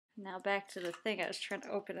Now back to the thing I was trying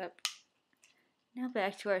to open up. Now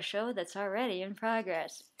back to our show that's already in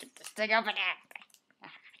progress. Get this thing open.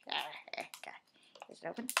 Is it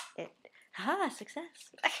open? Haha, success.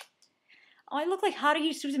 Oh, I look like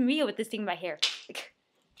Haruhi Suzumiya with this thing in my hair.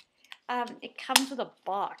 It comes with a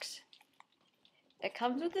box. It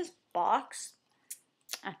comes with this box.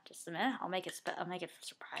 Just a minute. I'll make it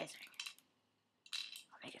surprising.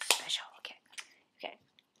 I'll make it special. Okay.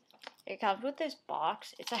 It comes with this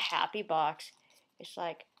box. It's a happy box. It's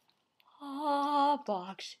like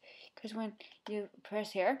box. Because when you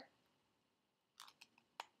press here.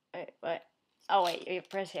 Wait, what? Oh wait, you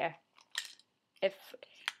press here. If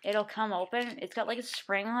it'll come open. It's got like a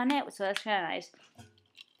spring on it, so that's kind of nice.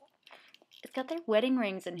 It's got their wedding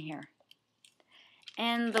rings in here.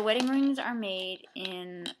 And the wedding rings are made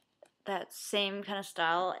in that same kind of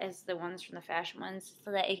style as the ones from the fashion ones,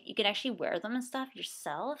 so that you can actually wear them and stuff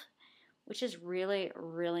yourself, which is really,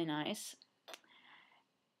 really nice.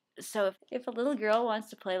 So if a little girl wants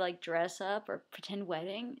to play like dress up or pretend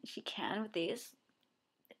wedding, she can with these.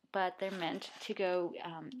 But they're meant to go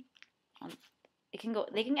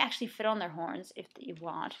they can actually fit on their horns if you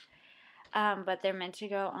want. But they're meant to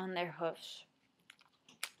go on their hoofs.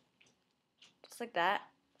 Just like that.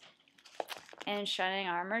 And Shining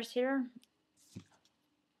Armour's here.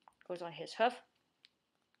 Goes on his hoof.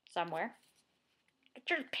 Somewhere. Get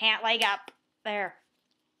your pant leg up. There.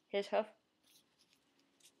 His hoof.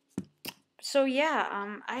 So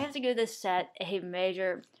yeah, I have to give this set a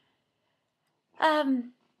major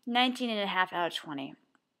 19.5 out of 20.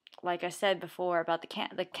 Like I said before about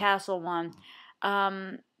the castle one,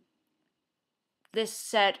 this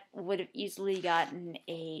set would have easily gotten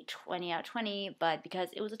a 20 out of 20, but because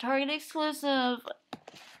it was a Target exclusive,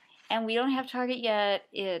 and we don't have Target yet,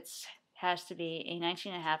 it has to be a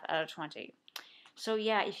 19.5 out of 20. So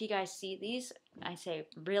yeah, if you guys see these, I say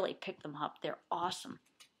really pick them up. They're awesome.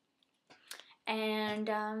 And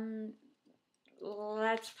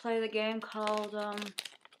let's play the game called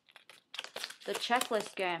the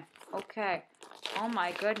checklist game. Okay. Oh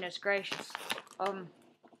my goodness gracious.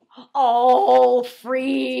 Oh,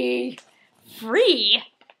 free! Free?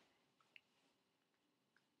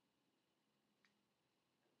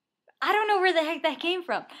 I don't know where the heck that came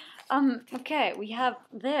from. Okay, we have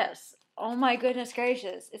this. Oh my goodness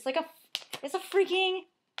gracious. It's a freaking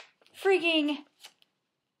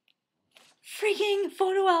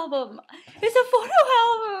photo album. It's a photo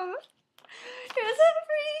album. It's a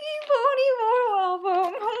freaking photo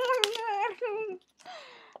album. Oh my god.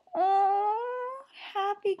 Oh,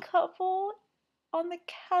 happy couple on the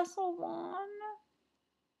castle one.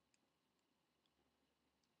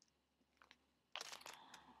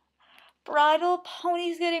 Bridal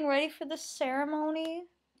ponies getting ready for the ceremony.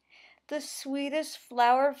 The sweetest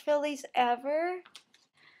flower fillies ever.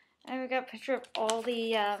 And we got a picture of all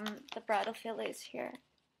the bridal fillies here.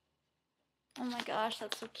 Oh my gosh,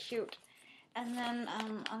 that's so cute. And then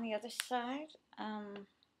on the other side,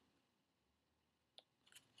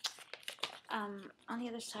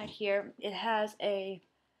 here, it has a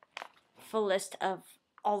full list of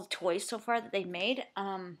all the toys so far that they've made.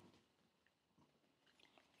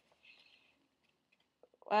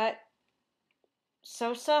 What?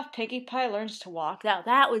 So soft, Pinkie Pie learns to walk. Now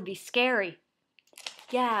that would be scary.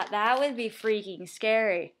 Yeah, that would be freaking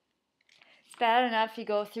scary. It's bad enough you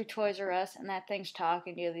go through Toys R Us and that thing's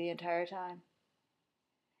talking to you the entire time.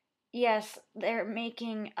 Yes, they're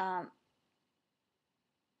making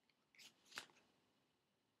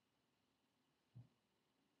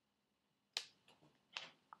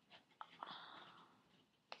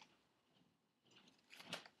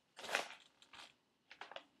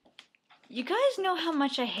you guys know how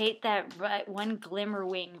much I hate that one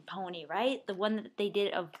Glimmerwing pony, right? The one that they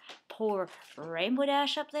did of poor Rainbow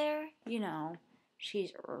Dash up there. You know,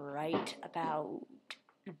 she's right about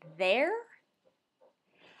there.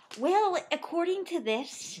 Well, according to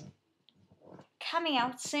this, coming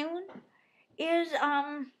out soon is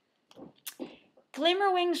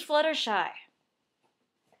Glimmerwing's Fluttershy.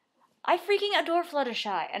 I freaking adore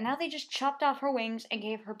Fluttershy, and now they just chopped off her wings and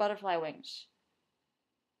gave her butterfly wings.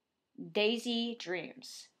 Daisy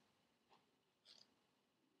Dreams.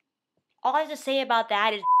 All I have to say about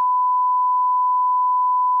that is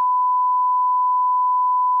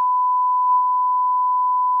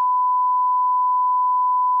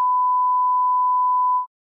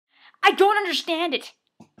I don't understand it.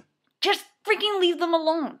 Just freaking leave them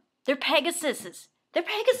alone. They're Pegasuses. They're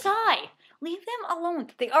Pegasi. Leave them alone.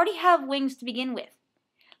 They already have wings to begin with.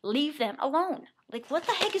 Leave them alone. Like, what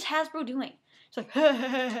the heck is Hasbro doing? It's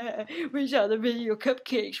like, we saw the video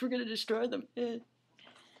cupcakes. We're going to destroy them.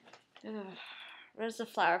 Where's the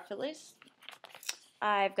flower fillies?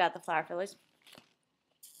 I've got the flower fillies.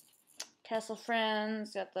 Castle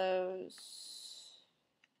Friends, got those.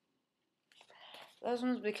 Those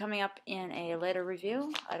ones will be coming up in a later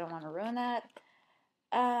review. I don't want to ruin that.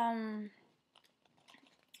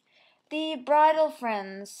 The Bridal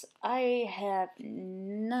Friends, I have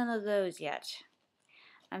none of those yet.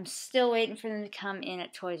 I'm still waiting for them to come in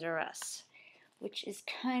at Toys R Us, which is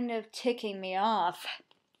kind of ticking me off.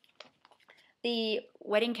 The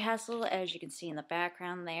Wedding Castle, as you can see in the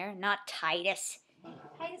background there, not Titus.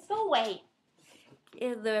 Titus, go away.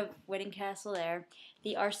 The Wedding Castle there.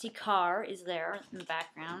 The RC car is there in the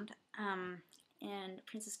background. And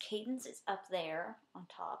Princess Cadence is up there, on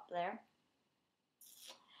top there.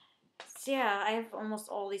 So yeah, I have almost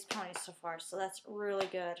all these ponies so far, so that's really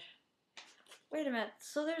good. Wait a minute,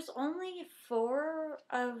 so there's only 4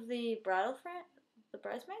 of the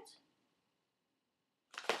bridesmaids?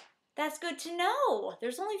 That's good to know.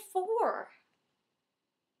 There's only 4.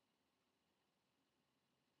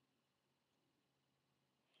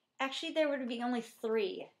 Actually, there would be only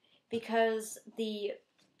 3 because the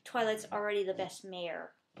Twilight's already the best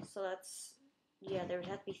mare. So that's, yeah, there would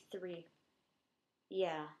have to be 3.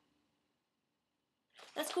 Yeah.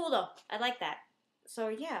 That's cool though. I like that. So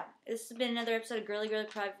yeah, this has been another episode of Girly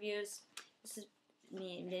Product Reviews. This is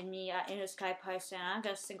me in a Sky Pie stand. I've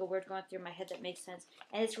got a single word going through my head that makes sense.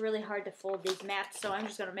 And it's really hard to fold these maps, so I'm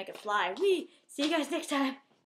just going to make it fly. Whee! See you guys next time.